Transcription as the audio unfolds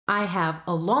I have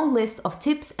a long list of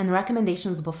tips and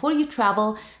recommendations before you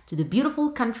travel to the beautiful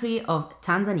country of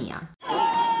Tanzania.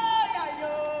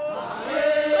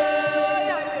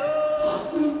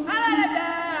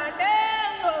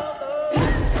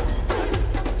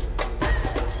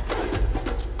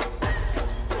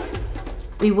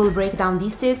 We will break down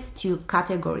these tips to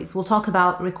categories. We'll talk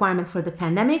about requirements for the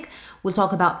pandemic. We'll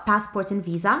talk about passport and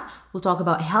visa. We'll talk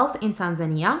about health in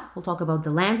Tanzania. We'll talk about the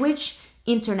language,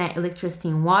 internet, electricity,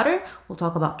 and water. We'll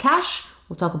talk about cash.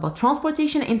 We'll talk about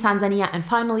transportation in Tanzania. And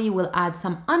finally, we'll add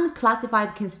some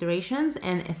unclassified considerations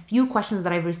and a few questions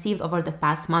that I've received over the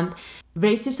past month.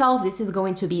 Brace yourself, this is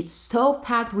going to be so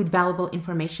packed with valuable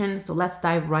information, so let's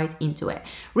dive right into it.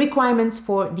 Requirements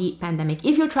for the pandemic.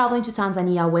 If you're traveling to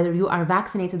Tanzania, whether you are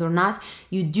vaccinated or not,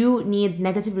 you do need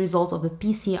negative results of the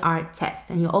PCR test,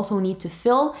 and you also need to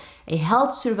fill a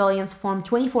health surveillance form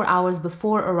 24 hours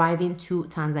before arriving to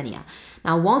Tanzania.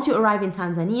 Now, once you arrive in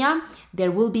Tanzania,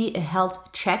 there will be a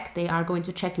health check. They are going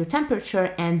to check your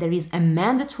temperature, and there is a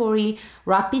mandatory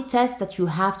rapid test that you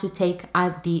have to take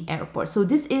at the airport. So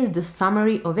this is the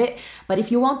summary of it, but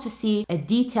if you want to see a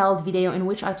detailed video in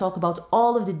which I talk about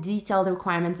all of the detailed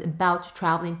requirements about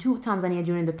traveling to Tanzania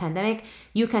during the pandemic,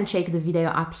 you can check the video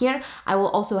up here. I will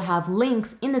also have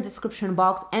links in the description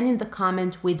box and in the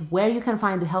comment with where you can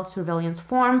find the health surveillance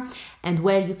form and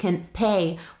where you can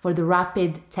pay for the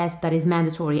rapid test that is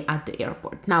mandatory at the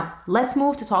airport. Now, let's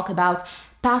move to talk about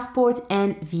passport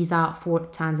and visa for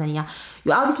Tanzania.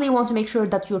 You obviously want to make sure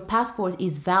that your passport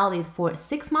is valid for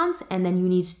 6 months, and then you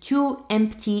need 2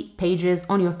 empty pages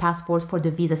on your passport for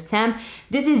the visa stamp.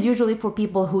 This is usually for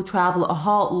people who travel a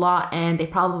whole lot and they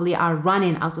probably are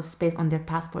running out of space on their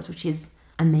passport, which is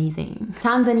amazing.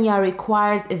 Tanzania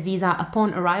requires a visa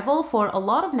upon arrival for a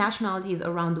lot of nationalities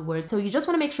around the world. So you just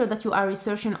want to make sure that you are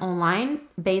researching online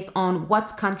based on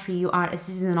what country you are a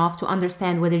citizen of to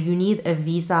understand whether you need a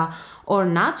visa or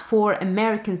not. For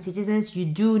American citizens, you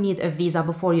do need a visa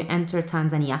before you enter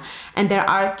Tanzania. And there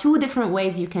are 2 different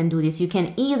ways you can do this. You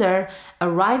can either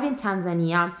arrive in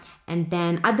Tanzania, and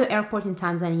then at the airport in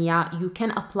Tanzania, you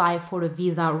can apply for a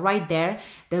visa right there.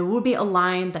 There will be a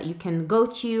line that you can go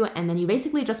to, and then you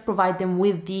basically just provide them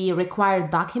with the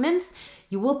required documents.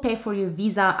 You will pay for your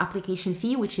visa application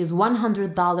fee, which is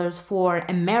 $100 for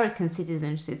American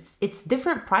citizens. It's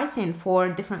different pricing for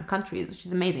different countries, which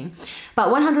is amazing. But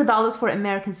 $100 for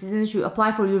American citizens, you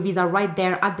apply for your visa right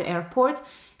there at the airport.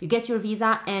 You get your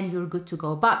visa and you're good to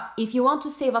go. But if you want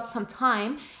to save up some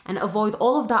time and avoid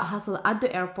all of that hustle at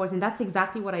the airport, and that's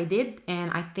exactly what I did, and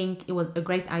I think it was a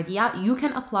great idea, you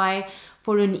can apply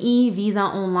for an e-visa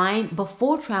online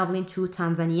before traveling to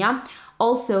Tanzania.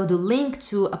 Also, the link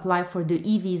to apply for the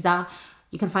e-visa,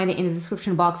 you can find it in the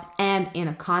description box and in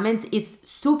a comment. It's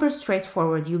super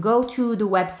straightforward. You go to the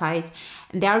website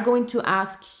and they are going to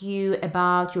ask you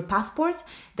about your passport.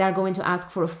 They are going to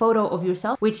ask for a photo of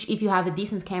yourself, which if you have a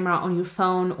decent camera on your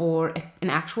phone or an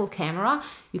actual camera,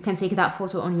 you can take that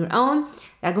photo on your own.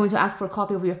 They're going to ask for a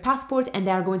copy of your passport, and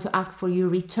they are going to ask for your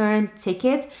return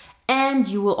ticket. And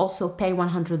you will also pay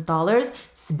 $100,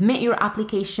 submit your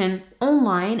application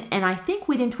online, and I think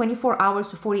within 24 hours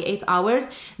to 48 hours,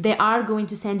 they are going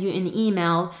to send you an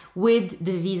email with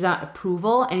the visa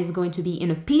approval, and it's going to be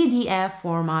in a PDF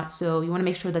format. So you want to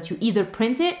make sure that you either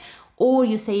print it or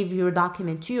you save your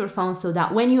document to your phone so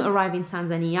that when you arrive in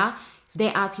Tanzania, if they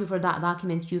ask you for that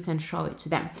document, you can show it to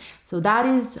them. So that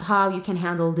is how you can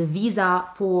handle the visa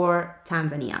for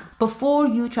Tanzania. Before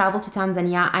you travel to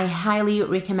Tanzania, I highly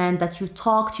recommend that you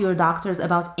talk to your doctors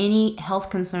about any health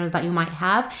concerns that you might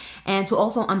have, and to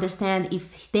also understand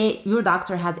if your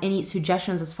doctor has any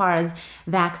suggestions as far as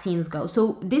vaccines go.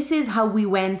 So this is how we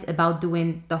went about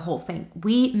doing the whole thing.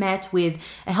 We met with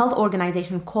a health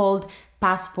organization called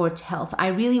Passport Health. I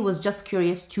really was just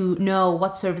curious to know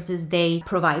what services they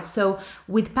provide. So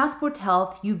with Passport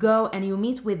Health, you go and you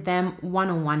meet with them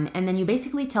one-on-one, and then you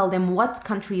basically tell them what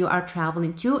country you are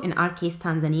traveling to, in our case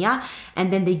Tanzania,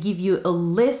 and then they give you a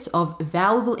list of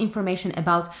valuable information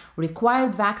about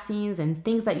required vaccines and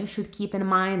things that you should keep in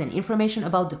mind, and information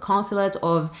about the consulate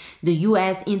of the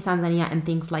US in Tanzania and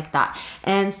things like that.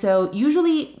 And so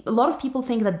usually a lot of people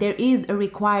think that there is a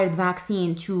required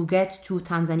vaccine to get to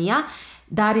Tanzania.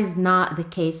 That is not the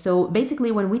case. So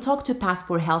basically, when we talk to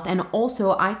Passport Health, and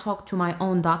also I talk to my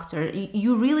own doctor,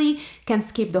 you really can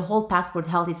skip the whole Passport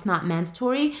Health. It's not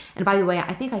mandatory. And by the way,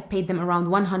 I think I paid them around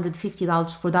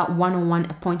 $150 for that one-on-one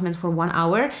appointment for 1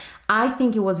 hour. I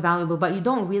think it was valuable, but you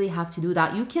don't really have to do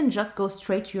that. You can just go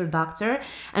straight to your doctor,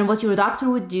 and what your doctor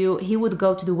would do, he would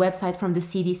go to the website from the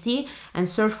CDC and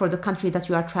search for the country that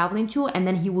you are traveling to, and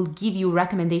then he will give you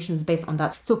recommendations based on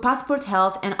that. So Passport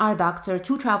Health and our doctor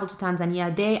to travel to Tanzania,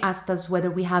 Tanzania, they asked us whether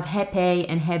we have Hep A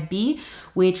and Hep B,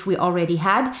 which we already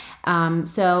had.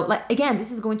 So like, again,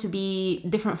 this is going to be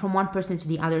different from one person to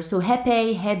the other. So Hep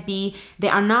A, Hep B, they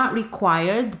are not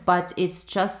required, but it's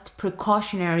just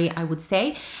precautionary, I would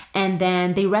say. And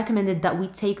then they recommended that we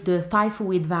take the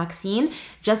typhoid vaccine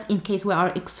just in case we are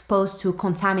exposed to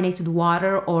contaminated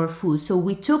water or food. So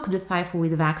we took the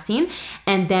typhoid vaccine,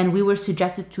 and then we were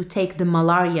suggested to take the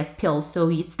malaria pills. So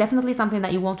it's definitely something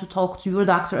that you want to talk to your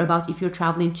doctor about if you're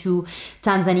traveling to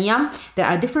Tanzania. There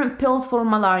are different pills for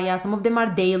malaria. Some of them are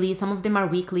daily, some of them are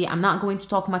weekly. I'm not going to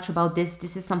talk much about this.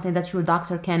 This is something that your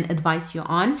doctor can advise you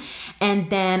on. And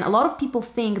then a lot of people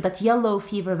think that yellow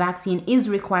fever vaccine is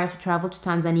required to travel to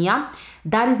Tanzania.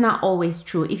 That is not always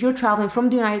true. If you're traveling from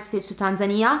the United States to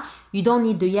Tanzania, you don't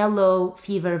need the yellow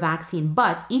fever vaccine.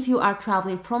 But if you are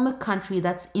traveling from a country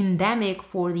that's endemic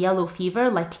for the yellow fever,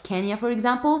 like Kenya, for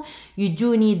example, you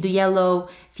do need the yellow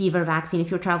fever vaccine if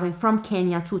you're traveling from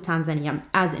Kenya to Tanzania,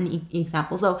 as an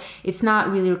example. So it's not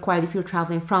really required if you're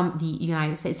traveling from the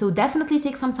United States. So definitely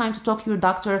take some time to talk to your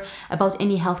doctor about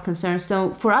any health concerns.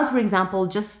 So for us, for example,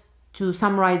 just to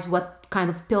summarize what kind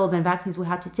of pills and vaccines we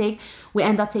had to take, we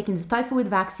ended up taking the typhoid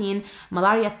vaccine,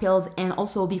 malaria pills, and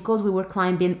also because we were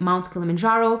climbing Mount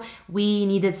Kilimanjaro, we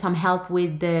needed some help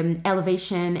with the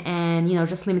elevation and, you know,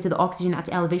 just limited oxygen at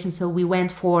the elevation. So we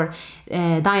went for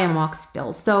Diamox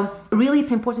pills. So really,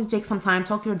 it's important to take some time,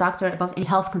 talk to your doctor about any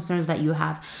health concerns that you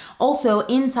have. Also,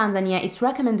 in Tanzania, it's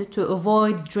recommended to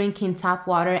avoid drinking tap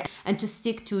water and to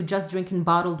stick to just drinking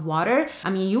bottled water.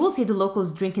 I mean, you will see the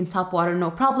locals drinking tap water, no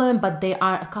problem, but they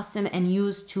are accustomed and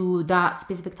used to that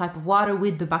specific type of water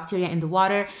with the bacteria in the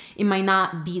water. It might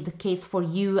not be the case for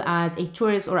you as a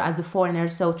tourist or as a foreigner,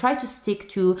 so try to stick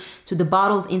to the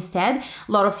bottles instead.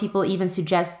 A lot of people even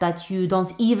suggest that you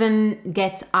don't even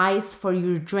get ice for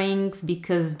your drinks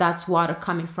because that's water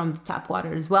coming from the tap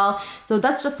water as well. So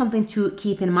that's just something to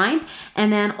keep in mind.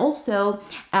 And then also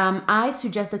I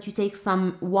suggest that you take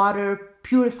some water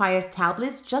purifier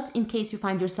tablets just in case you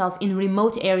find yourself in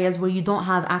remote areas where you don't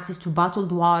have access to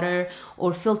bottled water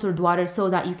or filtered water, so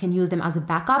that you can use them as a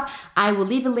backup. I will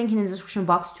leave a link in the description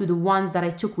box to the ones that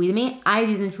I took with me. I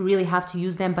didn't really have to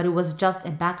use them, but it was just a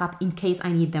backup in case I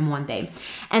need them one day.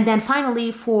 And then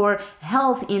finally, for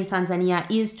health in Tanzania,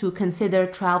 is to consider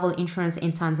travel insurance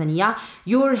in Tanzania.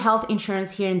 Your health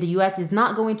insurance here in the US is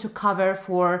not going to cover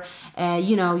for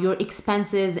you know, your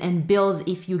expenses and bills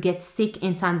if you get sick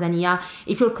in Tanzania.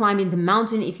 If you're climbing the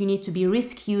mountain, if you need to be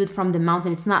rescued from the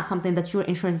mountain, it's not something that your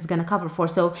insurance is going to cover for.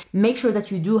 So make sure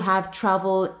that you do have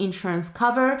travel insurance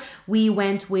cover. We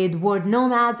went with Word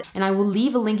Nomads, and I will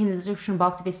leave a link in the description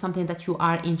box if it's something that you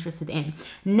are interested in.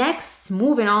 Next,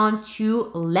 moving on to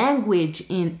language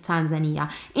in Tanzania.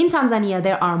 In Tanzania,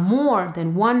 there are more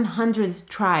than 100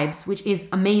 tribes, which is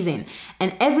amazing.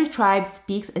 And every tribe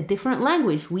speaks a different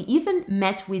language. We even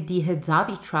met with the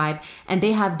Hadzabe tribe, and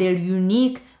they have their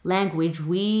unique language.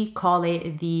 We call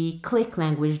it the click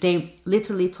language. They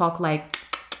literally talk like,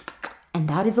 and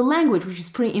that is a language which is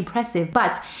pretty impressive.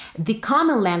 But the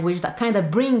common language that kind of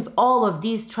brings all of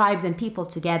these tribes and people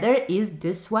together is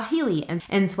the Swahili.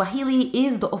 And Swahili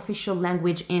is the official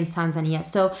language in Tanzania.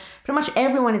 So pretty much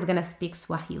everyone is gonna speak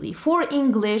Swahili. For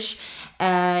English,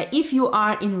 if you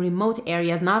are in remote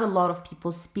areas, not a lot of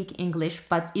people speak English,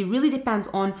 but it really depends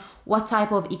on what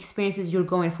type of experiences you're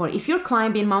going for. If you're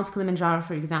climbing Mount Kilimanjaro,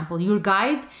 for example, your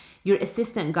guide, your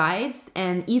assistant guides,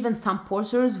 and even some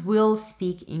porters will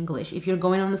speak English. If you're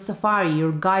going on a safari,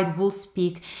 your guide will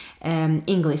speak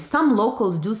English. Some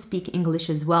locals do speak English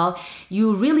as well.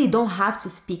 You really don't have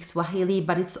to speak Swahili,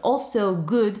 but it's also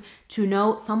good to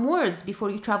know some words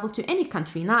before you travel to any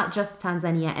country, not just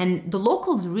Tanzania. And the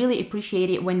locals really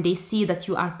appreciate it when they see that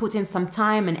you are putting some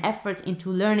time and effort into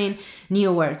learning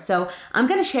new words. So I'm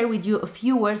gonna share with you a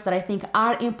few words that I think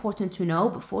are important to know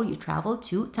before you travel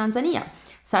to Tanzania.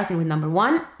 Starting with number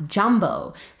one,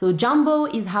 jambo. So jambo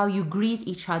is how you greet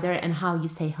each other and how you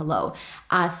say hello.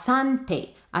 Asante.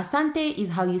 Asante is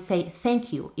how you say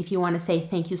thank you. If you want to say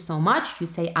thank you so much, you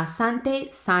say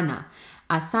asante sana.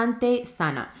 Asante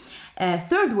sana.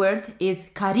 Third word is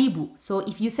karibu. So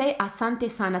if you say asante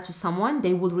sana to someone,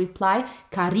 they will reply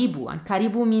karibu. And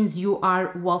karibu means you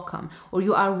are welcome, or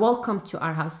you are welcome to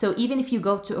our house. So even if you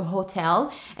go to a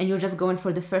hotel and you're just going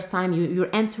for the first time, you're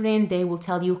entering, they will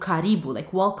tell you karibu,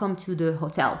 like welcome to the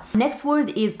hotel. Next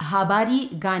word is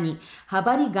habari gani.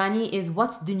 Habari gani is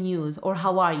what's the news, or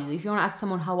how are you. If you want to ask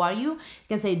someone how are you, you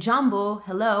can say jambo,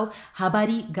 hello,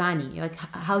 habari gani, like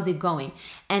how's it going.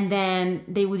 And then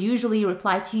they would usually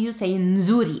reply to you saying say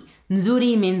nzuri.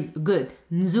 Nzuri means good,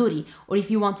 nzuri. Or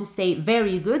if you want to say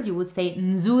very good, you would say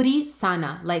nzuri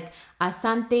sana, like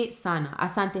asante sana.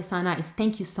 Asante sana is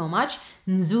thank you so much.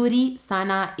 Nzuri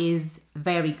sana is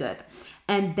very good.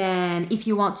 And then if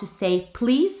you want to say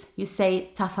please, you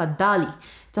say tafadali.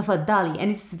 Tafadali,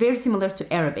 and it's very similar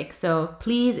to Arabic. So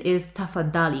please is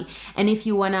tafadali. And if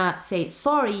you wanna say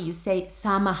sorry, you say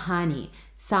samahani.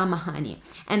 Samahani.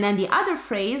 And then the other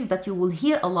phrase that you will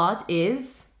hear a lot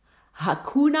is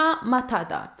hakuna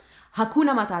matata.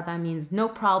 Hakuna matata means no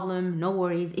problem, no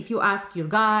worries. If you ask your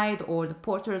guide or the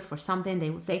porters for something,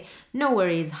 they will say no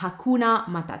worries, hakuna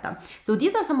matata. So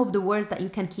these are some of the words that you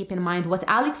can keep in mind. What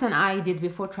Alex and I did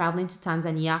before traveling to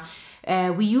Tanzania,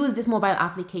 we use this mobile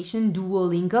application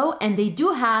Duolingo, and they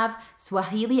do have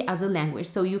Swahili as a language.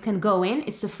 So you can go in,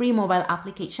 it's a free mobile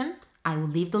application. I will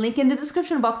leave the link in the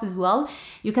description box as well.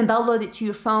 You can download it to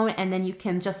your phone, and then you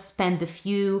can just spend a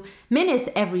few minutes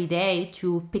every day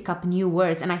to pick up new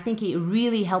words. And I think it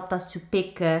really helped us to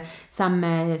pick some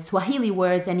Swahili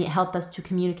words, and it helped us to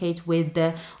communicate with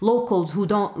the locals who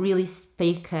don't really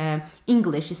speak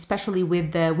English, especially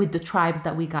with the tribes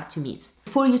that we got to meet.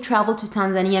 Before you travel to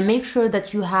Tanzania, make sure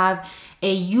that you have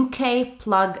a UK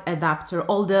plug adapter.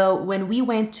 Although when we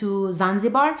went to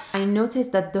Zanzibar, I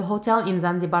noticed that the hotel in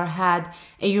Zanzibar had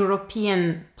a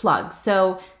European plug.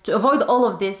 So to avoid all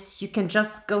of this, you can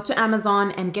just go to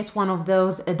Amazon and get one of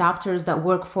those adapters that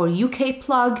work for UK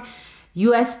plug,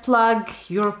 US plug,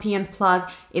 European plug.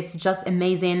 It's just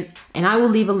amazing. And I will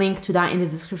leave a link to that in the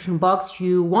description box.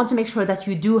 You want to make sure that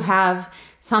you do have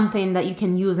something that you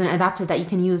can use, an adapter that you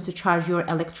can use to charge your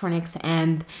electronics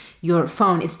and your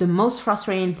phone. It's the most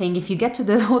frustrating thing if you get to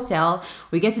the hotel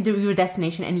or you get to your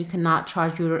destination and you cannot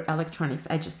charge your electronics.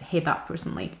 I just hate that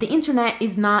personally. The internet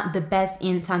is not the best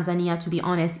in Tanzania, to be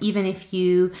honest. Even if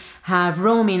you have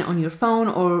roaming on your phone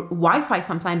or Wi-Fi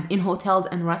sometimes in hotels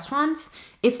and restaurants,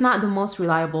 it's not the most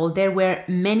reliable. There were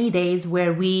many days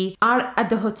where we are at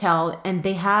the hotel and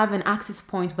they have an access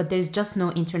point, but there's just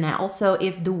no internet. Also,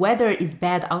 if the weather is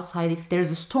bad outside, if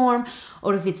there's a storm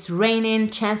or if it's raining,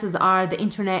 chances are the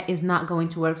internet is not going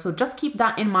to work. So just keep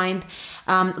that in mind.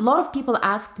 A lot of people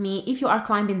asked me, if you are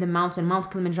climbing the mountain, Mount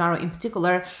Kilimanjaro in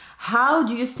particular, how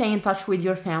do you stay in touch with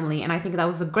your family? And I think that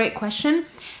was a great question.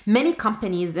 Many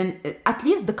companies, and at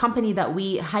least the company that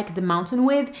we hiked the mountain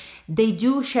with, they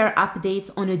do share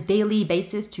updates on a daily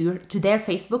basis to their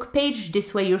Facebook page.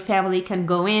 This way your family can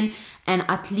go in and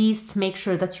at least make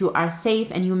sure that you are safe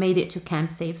and you made it to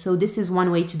camp safe. So this is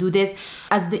one way to do this.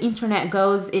 As the internet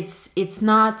goes, it's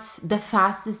not the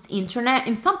fastest internet.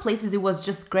 In some places it was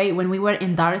just great. When we were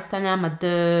in Dar es Salaam at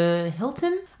the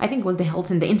Hilton, I think it was the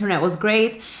Hilton, the internet was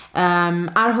great.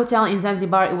 Our hotel in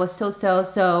Zanzibar, it was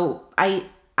so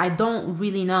I don't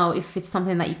really know if it's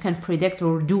something that you can predict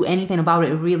or do anything about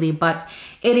it really, but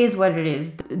it is what it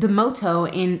is. The motto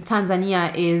in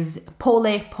Tanzania is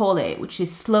pole pole, which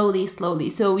is slowly,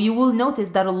 slowly. So you will notice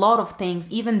that a lot of things,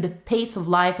 even the pace of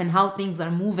life and how things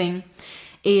are moving,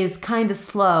 is kind of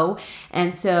slow.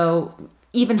 And so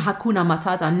even hakuna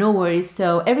matata, no worries.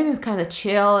 So everything's kind of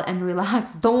chill and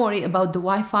relaxed. Don't worry about the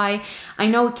Wi-Fi. I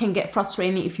know it can get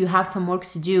frustrating if you have some work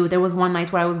to do. There was one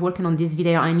night where I was working on this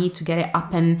video. I need to get it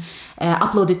up and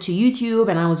upload it to YouTube,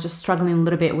 and I was just struggling a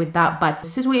little bit with that. But the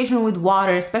situation with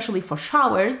water, especially for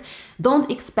showers,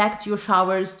 don't expect your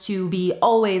showers to be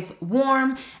always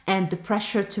warm and the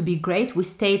pressure to be great. We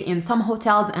stayed in some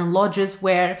hotels and lodges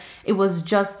where it was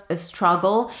just a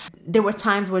struggle. There were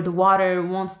times where the water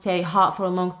won't stay hot for a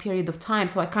long period of time,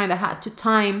 so I kind of had to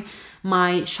time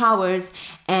my showers.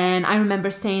 And I remember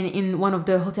staying in one of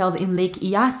the hotels in Lake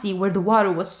Eyasi where the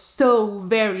water was so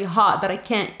very hot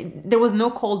that there was no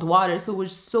cold water, so it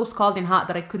was so scalding hot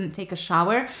that I couldn't take a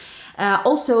shower.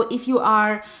 Also, if you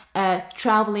are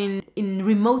traveling in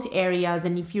remote areas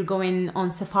and if you're going on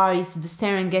safaris to the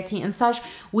Serengeti and such,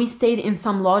 we stayed in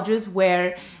some lodges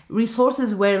where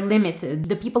resources were limited.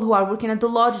 The people who are working at the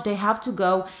lodge, they have to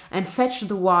go and fetch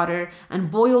the water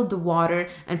and boil the water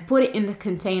and put it in the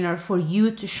container for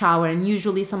you to shower. And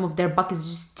usually some of their buckets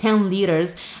is just 10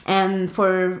 liters. And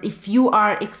if you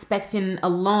are expecting a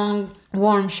long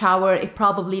warm shower, it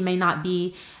probably may not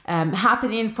be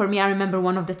happening. For me, I remember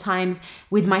one of the times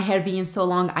with my hair being so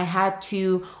long, I had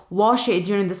to wash it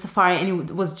during the safari and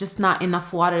it was just not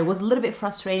enough water. It was a little bit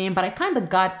frustrating, but I kind of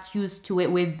got used to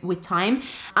it with time.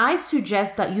 I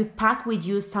suggest that you pack with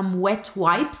you some wet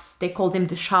wipes. They call them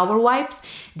the shower wipes.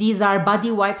 These are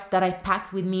body wipes that I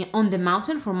packed with me on the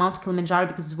mountain for Mount Kilimanjaro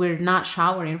because we're not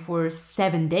showering for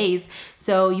 7 days.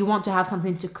 So you want to have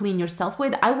something to clean yourself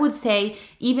with. I would say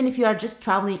even if you are just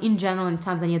traveling in general in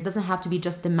Tanzania, it doesn't have to be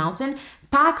just the mountain,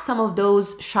 pack some of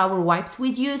those shower wipes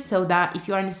with you so that if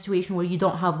you are in a situation where you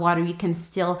don't have water, you can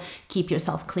still keep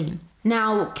yourself clean.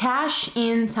 Now, cash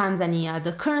in Tanzania.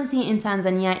 The currency in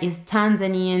Tanzania is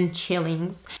Tanzanian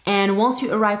shillings. And once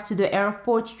you arrive to the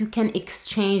airport, you can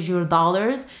exchange your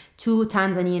dollars to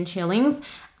Tanzanian shillings.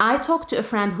 I talked to a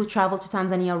friend who traveled to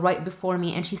Tanzania right before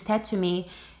me, and she said to me,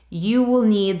 you will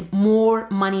need more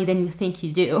money than you think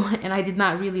you do. And I did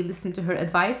not really listen to her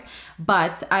advice,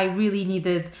 but I really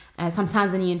needed some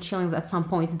Tanzanian shillings at some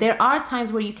point. There are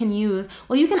times where you can use,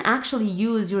 well, you can actually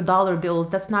use your dollar bills.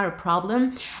 That's not a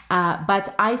problem.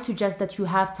 But I suggest that you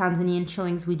have Tanzanian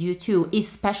shillings with you too,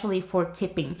 especially for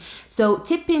tipping. So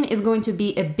tipping is going to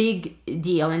be a big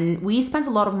deal. And we spent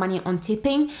a lot of money on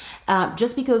tipping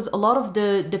just because a lot of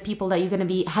the people that you're going to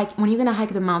be when you're going to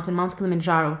hike the mountain, Mount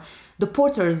Kilimanjaro, the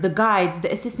porters, the guides,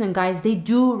 the assistant guides, they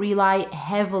do rely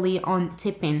heavily on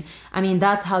tipping. I mean,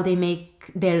 that's how they make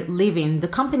their living. The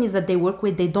companies that they work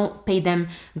with, they don't pay them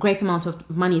great amount of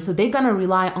money. So they're gonna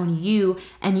rely on you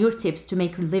and your tips to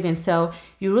make your living. So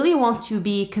you really want to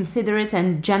be considerate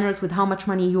and generous with how much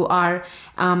money you are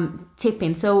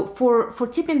tipping. So for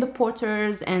tipping the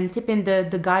porters and tipping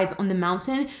the guides on the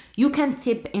mountain, you can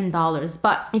tip in dollars.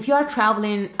 But if you are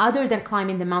traveling other than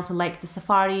climbing the mountain, like the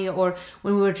safari or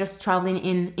when we were just traveling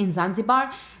in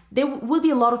Zanzibar, there will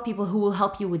be a lot of people who will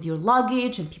help you with your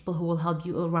luggage and people who will help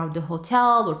you around the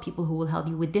hotel or people who will help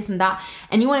you with this and that.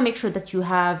 And you want to make sure that you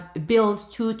have bills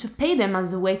to pay them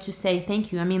as a way to say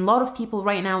thank you. I mean, a lot of people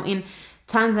right now in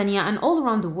Tanzania and all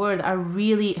around the world are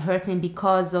really hurting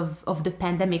because of the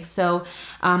pandemic. So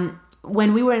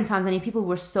when we were in Tanzania, people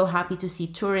were so happy to see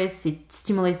tourists. It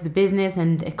stimulates the business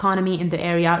and economy in the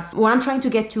area. So what I'm trying to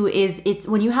get to is it's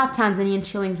when you have Tanzanian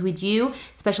shillings with you,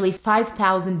 especially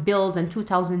 5,000 bills and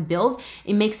 2,000 bills,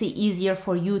 it makes it easier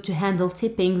for you to handle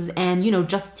tippings and, you know,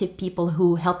 just tip people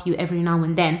who help you every now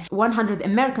and then. 100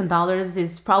 American dollars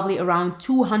is probably around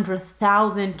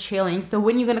 200,000 shillings. So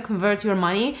when you're going to convert your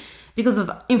money, because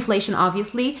of inflation,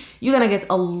 obviously, you're gonna get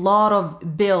a lot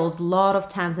of bills, a lot of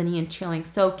Tanzanian shillings.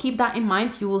 So keep that in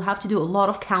mind. You will have to do a lot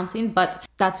of counting, but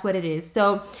that's what it is.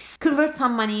 So convert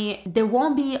some money. There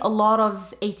won't be a lot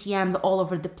of ATMs all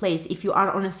over the place. If you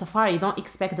are on a safari, don't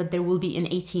expect that there will be an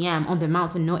ATM on the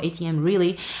mountain. No ATM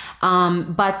really.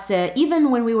 But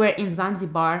even when we were in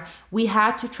Zanzibar, we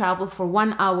had to travel for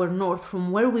 1 hour north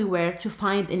from where we were to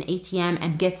find an ATM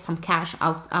and get some cash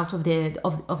out of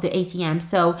the ATM.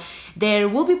 So there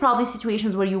will be probably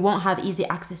situations where you won't have easy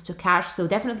access to cash. So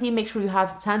definitely make sure you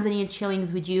have Tanzanian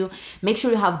shillings with you. Make sure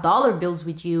you have dollar bills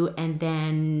with you, and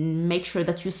then make sure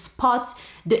that you spot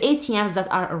the ATMs that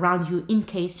are around you in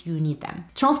case you need them.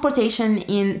 Transportation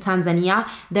in Tanzania.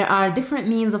 There are different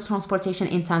means of transportation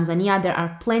in Tanzania. There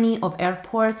are plenty of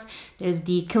airports. There's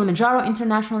the Kilimanjaro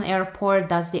International Airport.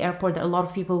 That's the airport that a lot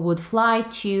of people would fly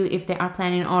to if they are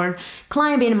planning on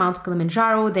climbing Mount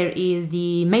Kilimanjaro. There is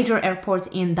the major airport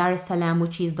in Dar es Salaam,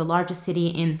 which is the largest city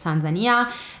in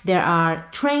Tanzania. There are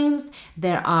trains.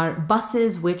 There are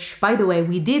buses, which, by the way,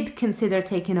 we did consider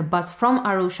taking a bus from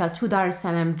Arusha to Dar es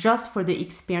Salaam just for the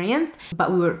experience,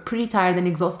 but we were pretty tired and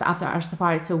exhausted after our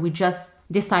safari, so we just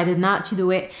decided not to do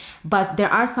it. But there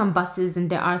are some buses and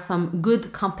there are some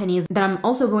good companies that I'm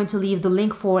also going to leave the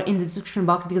link for in the description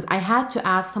box, because I had to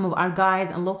ask some of our guides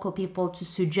and local people to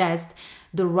suggest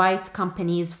the right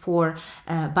companies for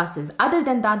buses. Other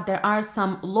than that, there are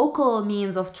some local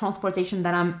means of transportation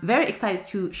that I'm very excited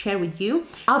to share with you.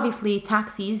 Obviously,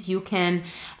 taxis. You can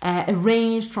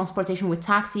arrange transportation with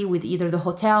taxi with either the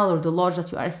hotel or the lodge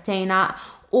that you are staying at,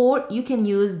 or you can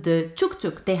use the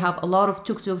tuk-tuk. They have a lot of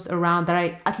tuk-tuks around that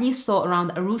I at least saw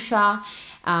around Arusha.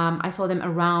 I saw them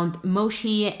around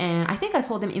Moshi, and I think I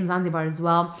saw them in Zanzibar as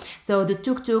well. So the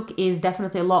tuk-tuk is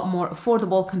definitely a lot more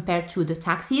affordable compared to the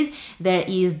taxis. There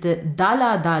is the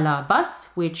Dala Dala bus,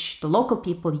 which the local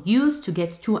people use to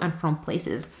get to and from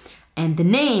places. And the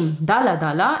name Dala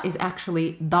Dala is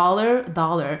actually dollar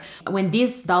dollar. When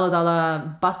these Dala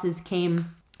Dala buses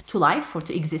came to life or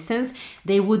to existence,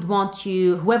 they would want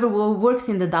to, whoever works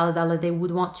in the Dala Dala, they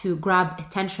would want to grab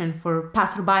attention for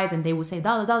passerbys, and they would say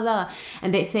Dala Dala Dala,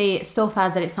 and they say it so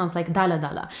fast that it sounds like Dala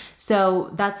Dala. So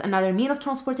that's another mean of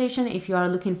transportation if you are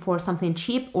looking for something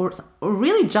cheap, or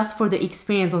really just for the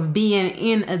experience of being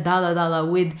in a Dala Dala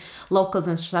with locals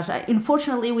and such.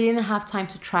 Unfortunately, we didn't have time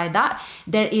to try that.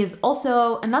 There is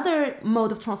also another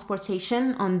mode of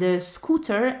transportation on the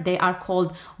scooter. They are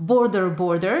called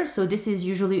border. So this is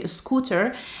usually a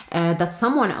scooter that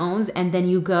someone owns, and then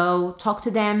you go talk to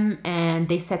them and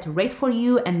they set a rate for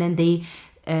you, and then they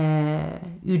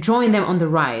you join them on the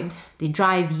ride. They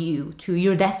drive you to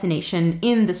your destination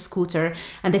in the scooter,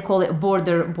 and they call it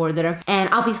border. And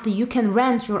obviously you can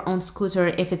rent your own scooter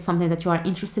if it's something that you are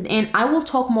interested in. I will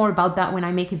talk more about that when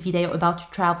I make a video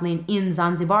about traveling in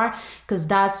Zanzibar, because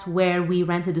that's where we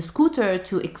rented a scooter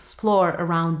to explore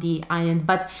around the island.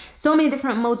 But so many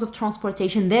different modes of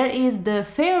transportation. There is the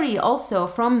ferry also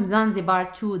from Zanzibar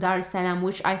to Dar es Salaam,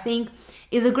 which I think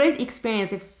is a great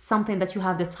experience if something that you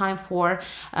have the time for,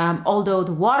 although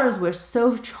the waters were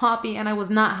so choppy and I was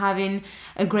not having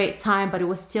a great time, but it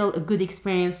was still a good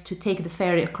experience to take the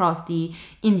ferry across the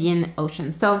Indian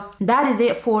Ocean. So that is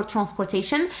it for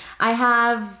transportation. I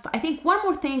have, I think, one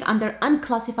more thing under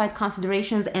unclassified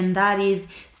considerations, and that is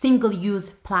single-use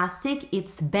plastic.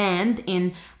 It's banned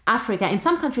in Africa. In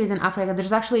some countries in Africa,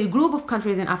 there's actually a group of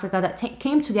countries in Africa that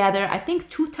came together, I think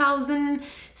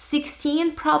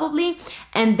 2016 probably,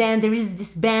 and then there is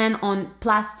this ban on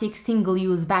plastic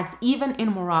single-use bags, even in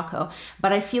Morocco.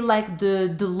 But I feel like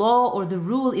the law or the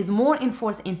rule is more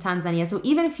enforced in Tanzania. So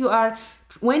even if you are,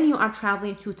 when you are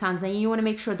traveling to Tanzania, you want to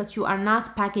make sure that you are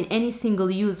not packing any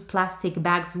single-use plastic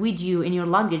bags with you in your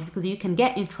luggage, because you can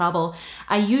get in trouble.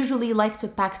 I usually like to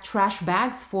pack trash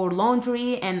bags for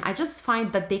laundry, and I just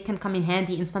find that they can come in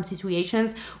handy in some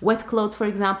situations, wet clothes for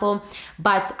example,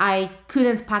 but I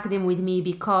couldn't pack them with me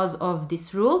because of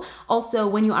this rule. Also,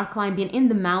 when you are climbing in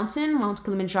the mountain, Mount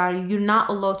Kilimanjaro, you're not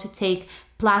allowed to take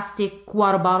plastic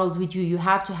water bottles with you. You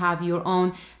have to have your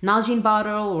own Nalgene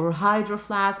bottle or hydro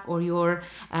flask or your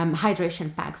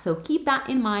hydration pack. So keep that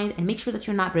in mind and make sure that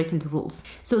you're not breaking the rules.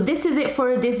 So this is it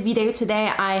for this video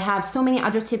today. I have so many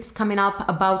other tips coming up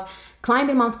about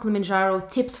climbing Mount Kilimanjaro,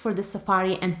 tips for the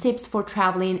safari, and tips for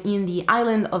traveling in the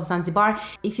island of Zanzibar.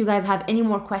 If you guys have any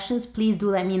more questions, please do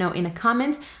let me know in a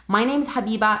comment. My name is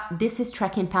Habiba, this is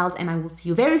Trekking Pals, and I will see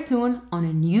you very soon on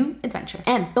a new adventure.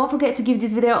 And don't forget to give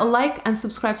this video a like and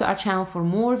subscribe to our channel for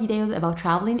more videos about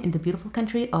traveling in the beautiful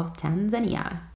country of Tanzania.